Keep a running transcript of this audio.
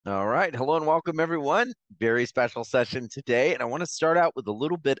All right. Hello and welcome, everyone. Very special session today. And I want to start out with a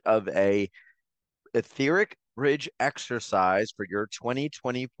little bit of a etheric bridge exercise for your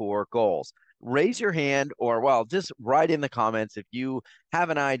 2024 goals. Raise your hand or, well, just write in the comments if you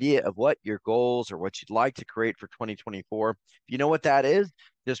have an idea of what your goals or what you'd like to create for 2024. If you know what that is,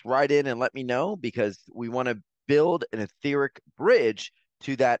 just write in and let me know because we want to build an etheric bridge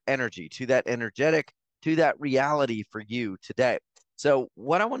to that energy, to that energetic, to that reality for you today. So,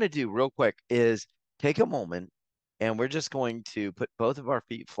 what I want to do real quick is take a moment and we're just going to put both of our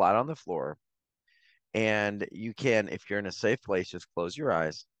feet flat on the floor. And you can, if you're in a safe place, just close your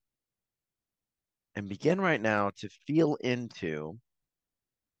eyes and begin right now to feel into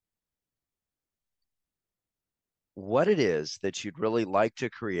what it is that you'd really like to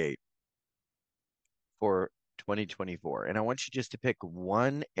create for 2024. And I want you just to pick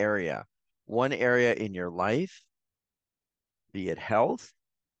one area in your life, be it health,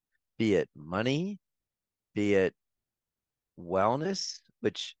 be it money, be it wellness,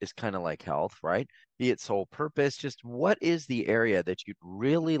 which is kind of like health, right? Be it soul purpose, just what is the area that you'd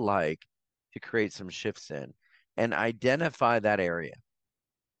really like to create some shifts in and identify that area.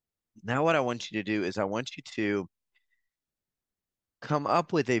 Now, what I want you to do is I want you to come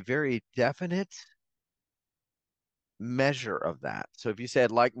up with a very definite measure of that. So if you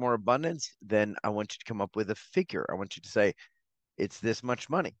said like more abundance, then I want you to come up with a figure. I want you to say it's this much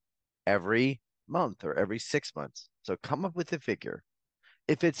money every month or every 6 months. So come up with a figure.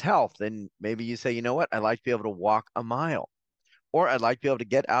 If it's health, then maybe you say, you know what, I'd like to be able to walk a mile, or I'd like to be able to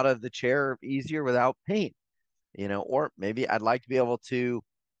get out of the chair easier without pain, or maybe I'd like to be able to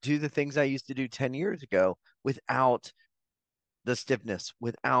do the things I used to do 10 years ago without the stiffness,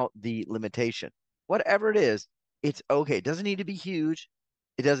 without the limitation. Whatever it is, it's okay. It doesn't need to be huge.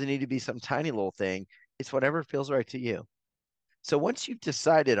 It doesn't need to be some tiny little thing. It's whatever feels right to you. So once you've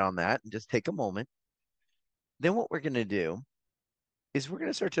decided on that, and just take a moment, then what we're going to do is we're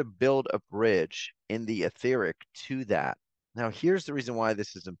going to start to build a bridge in the etheric to that. Now, here's the reason why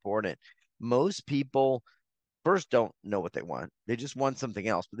this is important. Most people first don't know what they want. They just want something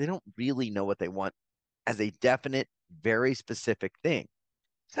else, but they don't really know what they want as a definite, very specific thing.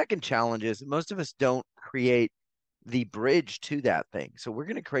 Second challenge is most of us don't create the bridge to that thing. So we're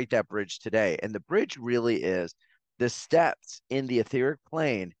going to create that bridge today. And the bridge really is the steps in the etheric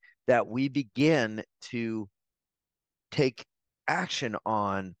plane that we begin to take action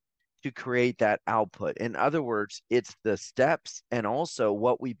on to create that output. In other words, it's the steps and also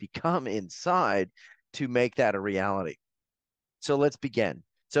what we become inside to make that a reality. So let's begin.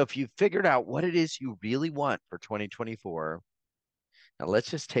 So if you've figured out what it is you really want for 2024, now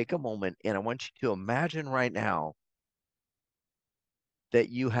let's just take a moment and I want you to imagine right now that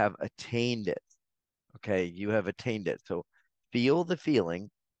you have attained it. Okay, you have attained it. So feel the feeling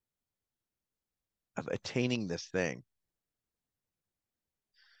of attaining this thing.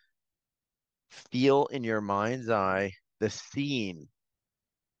 Feel in your mind's eye the scene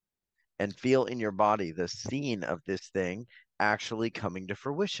and feel in your body the scene of this thing actually coming to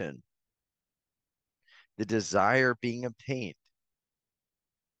fruition, the desire being obtained,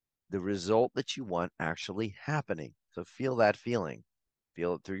 the result that you want actually happening. So feel that feeling,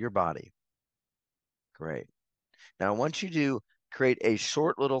 feel it through your body. Great. Now, I want you to create a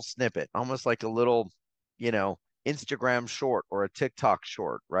short little snippet, almost like a little, you know, Instagram short or a TikTok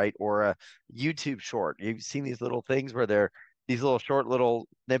short, right? Or a YouTube short. You've seen these little things where they're these little short little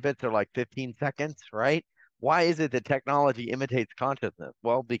snippets are like 15 seconds, right? Why is it that technology imitates consciousness?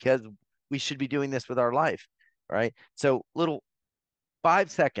 Well, because we should be doing this with our life, right? So, little 5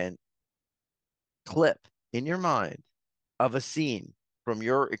 second clip in your mind of a scene from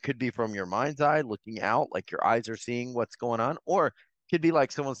it could be from your mind's eye looking out, like your eyes are seeing what's going on, or it could be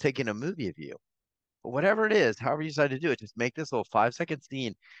like someone's taking a movie of you. But whatever it is, however you decide to do it, just make this little 5 second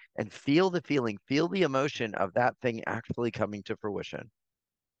scene and feel the feeling, feel the emotion of that thing actually coming to fruition.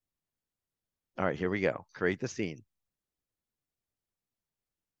 All right, here we go. Create the scene.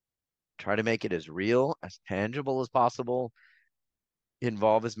 Try to make it as real, as tangible as possible.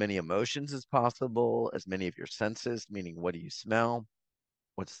 Involve as many emotions as possible, as many of your senses, meaning what do you smell?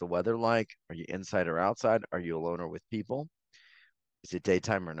 What's the weather like? Are you inside or outside? Are you alone or with people? Is it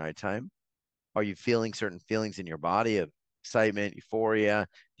daytime or nighttime? Are you feeling certain feelings in your body of excitement, euphoria?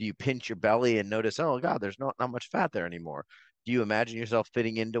 Do you pinch your belly and notice, oh God, there's not much fat there anymore? Do you imagine yourself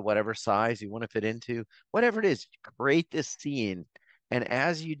fitting into whatever size you want to fit into? Whatever it is, create this scene. And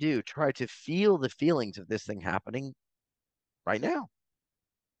as you do, try to feel the feelings of this thing happening right now.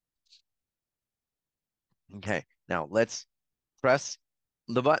 Okay, now let's press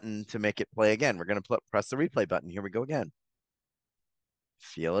the button to make it play again. We're going to press the replay button. Here we go again.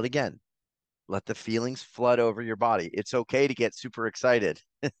 Feel it again. Let the feelings flood over your body. It's okay to get super excited.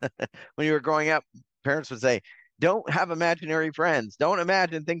 When you were growing up, parents would say, don't have imaginary friends. Don't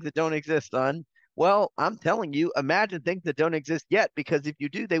imagine things that don't exist, son. Well, I'm telling you, imagine things that don't exist yet, because if you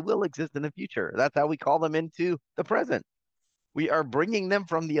do, they will exist in the future. That's how we call them into the present. We are bringing them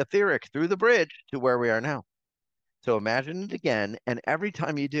from the etheric through the bridge to where we are now. So imagine it again. And every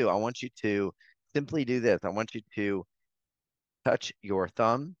time you do, I want you to simply do this. I want you to touch your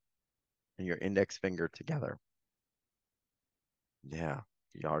thumb and your index finger together. Yeah,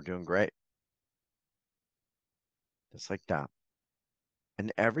 y'all are doing great. Just like that.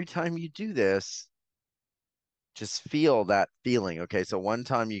 And every time you do this, just feel that feeling. Okay, so one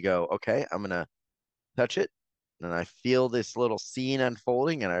time you go, okay, I'm gonna touch it, and I feel this little scene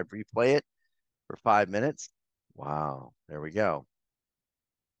unfolding, and I replay it for 5 minutes. Wow, there we go.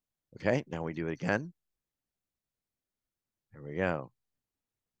 Okay, now we do it again. There we go.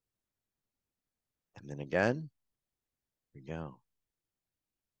 And then again, here we go.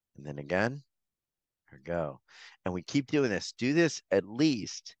 And then again, here we go. And we keep doing this. Do this at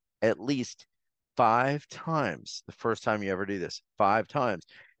least 5 times the first time you ever do this, 5 times.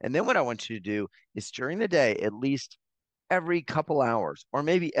 And then what I want you to do is during the day, at least every couple hours, or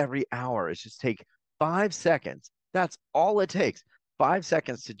maybe every hour, is just take 5 seconds. That's all it takes. 5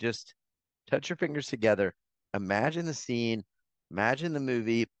 seconds to just touch your fingers together. Imagine the scene, imagine the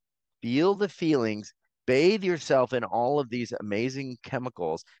movie, feel the feelings, bathe yourself in all of these amazing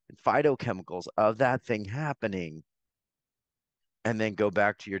chemicals and phytochemicals of that thing happening, and then go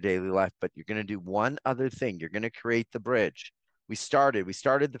back to your daily life. But you're going to do one other thing. You're going to create the bridge. We started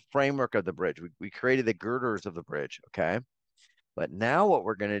the framework of the bridge. We created the girders of the bridge. Okay. But now what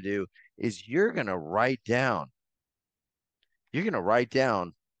we're going to do is you're going to write down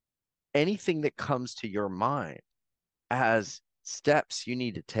anything that comes to your mind as steps you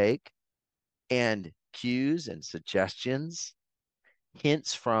need to take, and cues and suggestions,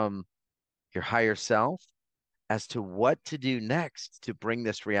 hints from your higher self as to what to do next to bring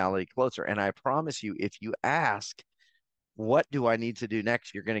this reality closer. And I promise you, if you ask, what do I need to do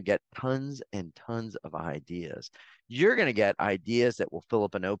next? You're going to get tons and tons of ideas. You're going to get ideas that will fill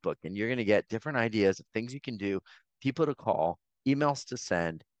up a notebook, and you're going to get different ideas of things you can do, people to call, emails to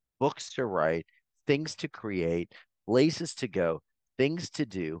send, books to write, things to create, places to go, things to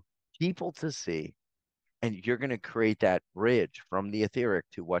do, people to see. And you're going to create that bridge from the etheric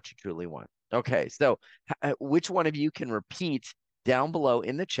to what you truly want. Okay, so which one of you can repeat down below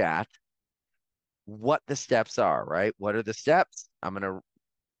in the chat what the steps are, right? What are the steps? I'm going to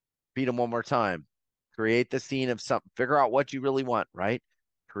repeat them one more time. Create the scene of something, figure out what you really want, right?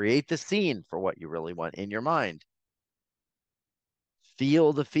 Create the scene for what you really want in your mind.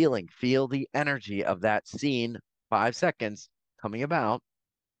 Feel the feeling, feel the energy of that scene, 5 seconds coming about.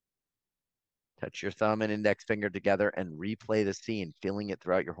 Touch your thumb and index finger together and replay the scene, feeling it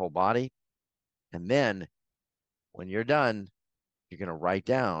throughout your whole body. And then when you're done, you're going to write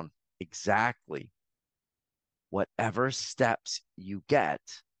down exactly whatever steps you get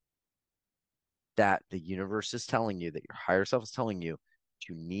that the universe is telling you, that your higher self is telling you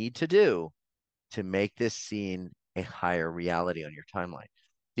you need to do to make this scene a higher reality on your timeline.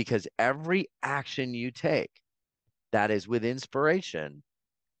 Because every action you take that is with inspiration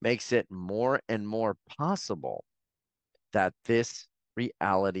makes it more and more possible that this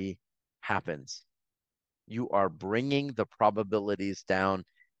reality happens. You are bringing the probabilities down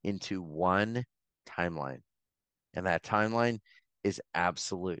into one timeline, and that timeline is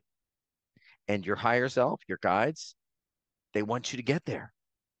absolute. And your higher self, your guides, they want you to get there.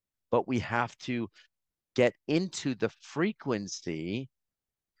 But we have to get into the frequency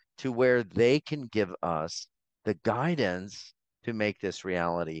to where they can give us the guidance to make this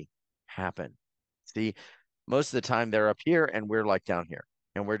reality happen. See, most of the time they're up here and we're like down here.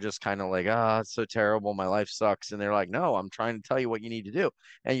 And we're just kind of like, ah, it's so terrible. My life sucks. And they're like, no, I'm trying to tell you what you need to do.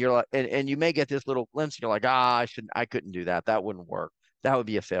 And you're like, and you may get this little glimpse. You're like, I couldn't do that. That wouldn't work. That would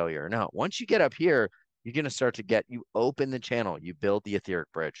be a failure. No, once you get up here, you're going to start to you open the channel, you build the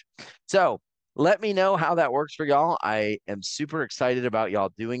etheric bridge. So let me know how that works for y'all. I am super excited about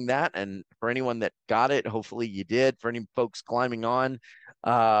y'all doing that. And for anyone that got it, hopefully you did. For any folks climbing on,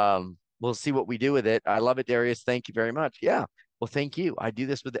 we'll see what we do with it. I love it, Darius. Thank you very much. Yeah. Well, thank you. I do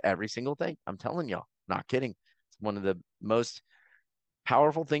this with every single thing. I'm telling y'all, not kidding. It's one of the most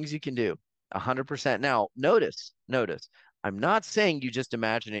powerful things you can do. 100%. Now, notice, I'm not saying you just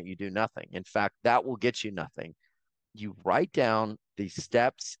imagine it, you do nothing. In fact, that will get you nothing. You write down the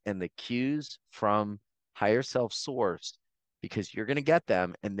steps and the cues from higher self source, because you're going to get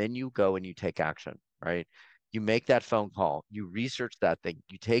them, and then you go and you take action, right? You make that phone call, you research that thing,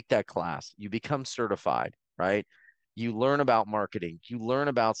 you take that class, you become certified, right? You learn about marketing, you learn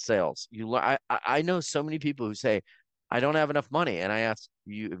about sales. You learn I know so many people who say, I don't have enough money. And I ask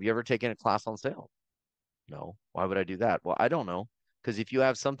you, have you ever taken a class on sales? No. Why would I do that? Well, I don't know. Because if you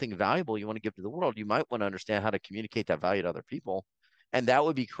have something valuable you want to give to the world, you might want to understand how to communicate that value to other people. And that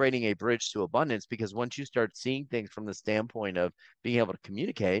would be creating a bridge to abundance because once you start seeing things from the standpoint of being able to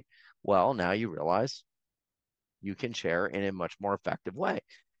communicate, well, now you realize you can share in a much more effective way.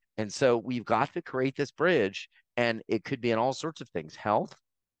 And so we've got to create this bridge, and it could be in all sorts of things: health,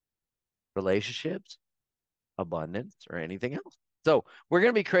 relationships, abundance, or anything else. So we're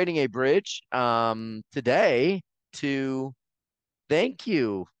going to be creating a bridge today to thank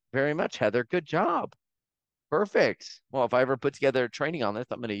you very much, Heather. Good job. Perfect. Well, if I ever put together a training on this,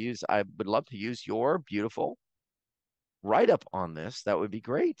 I would love to use your beautiful write up on this. That would be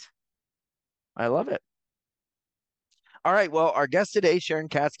great. I love it. All right. Well, our guest today, Sharon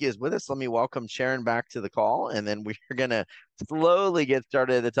Katsky, is with us. Let me welcome Sharon back to the call, and then we're going to slowly get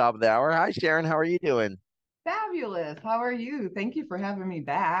started at the top of the hour. Hi, Sharon. How are you doing? Fabulous. How are you? Thank you for having me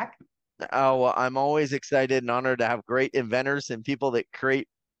back. Oh, well, I'm always excited and honored to have great inventors and people that create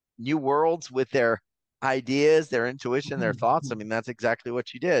new worlds with their ideas, their intuition, their thoughts. I mean, that's exactly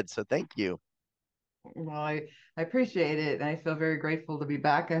what you did. So thank you. Well, I appreciate it. And I feel very grateful to be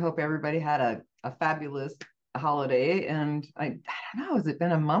back. I hope everybody had a fabulous holiday. And I don't know, has it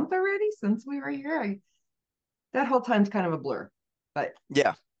been a month already since we were here? That whole time's kind of a blur. But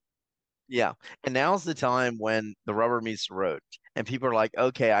Yeah. Yeah. And now's the time when the rubber meets the road. And people are like,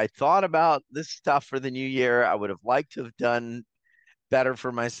 okay, I thought about this stuff for the new year. I would have liked to have done better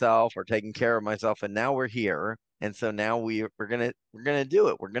for myself or taken care of myself. And now we're here. And so now we're gonna do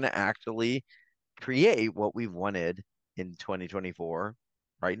it. We're gonna actually create what we've wanted in 2024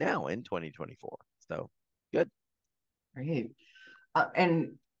 right now in 2024. So good. great.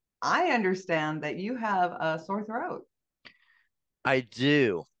 And I understand that you have a sore throat. I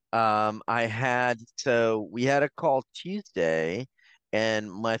do. So we had a call Tuesday and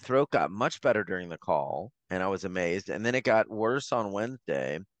my throat got much better during the call and I was amazed. And then it got worse on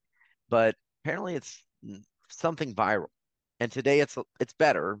Wednesday, but apparently it's something viral. And today it's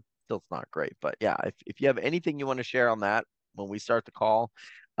better. Still, it's not great, but yeah, if you have anything you want to share on that when we start the call,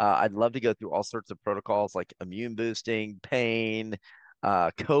 I'd love to go through all sorts of protocols like immune boosting, pain,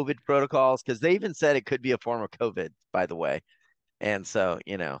 COVID protocols, because they even said it could be a form of COVID, by the way. And so,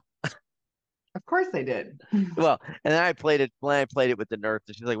 Of course they did. well, and then I played it with the nurse,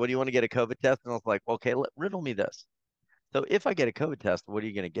 and she's like, "What do you want to get a COVID test?" And I was like, well, "Okay, riddle me this. So if I get a COVID test, what are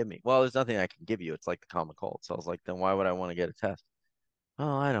you going to give me?" "Well, there's nothing I can give you. It's like the common cold." So I was like, "Then why would I want to get a test?"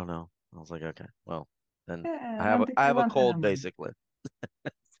 "Oh, I don't know." I was like, "Okay, well, then Yeah, I have one a thing I to have a one cold time. basically."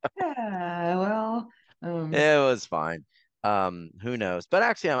 Yeah, well, It was fine. Who knows? But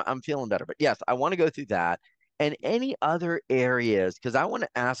actually, I'm feeling better. But yes, I want to go through that and any other areas because I want to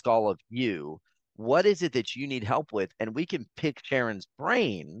ask all of you, what is it that you need help with? And we can pick Sharon's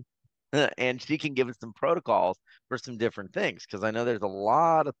brain and she can give us some protocols for some different things because I know there's a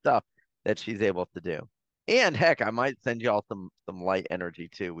lot of stuff that she's able to do. And heck, I might send y'all some light energy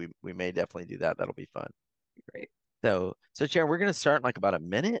too. We may definitely do that. That'll be fun. great. So Sharon, we're going to start in like about a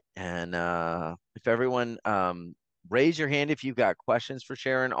minute, and if everyone raise your hand if you've got questions for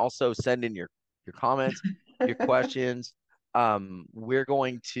Sharon. Also, send in your comments, your questions. We're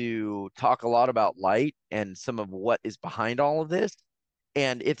going to talk a lot about light and some of what is behind all of this.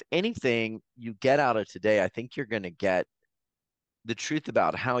 And if anything you get out of today, I think you're going to get the truth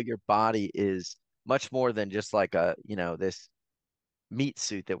about how your body is much more than just like this meat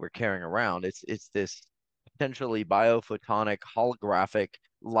suit that we're carrying around. It's this potentially biophotonic holographic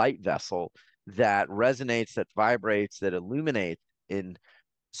light vessel that resonates, that vibrates, that illuminates in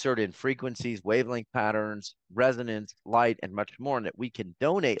certain frequencies, wavelength patterns, resonance, light, and much more, and that we can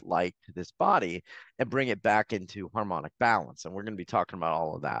donate light to this body and bring it back into harmonic balance. And we're going to be talking about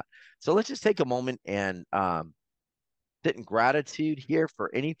all of that. So let's just take a moment and sit in gratitude here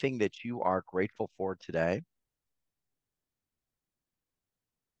for anything that you are grateful for today.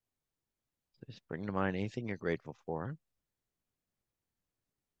 Just bring to mind anything you're grateful for.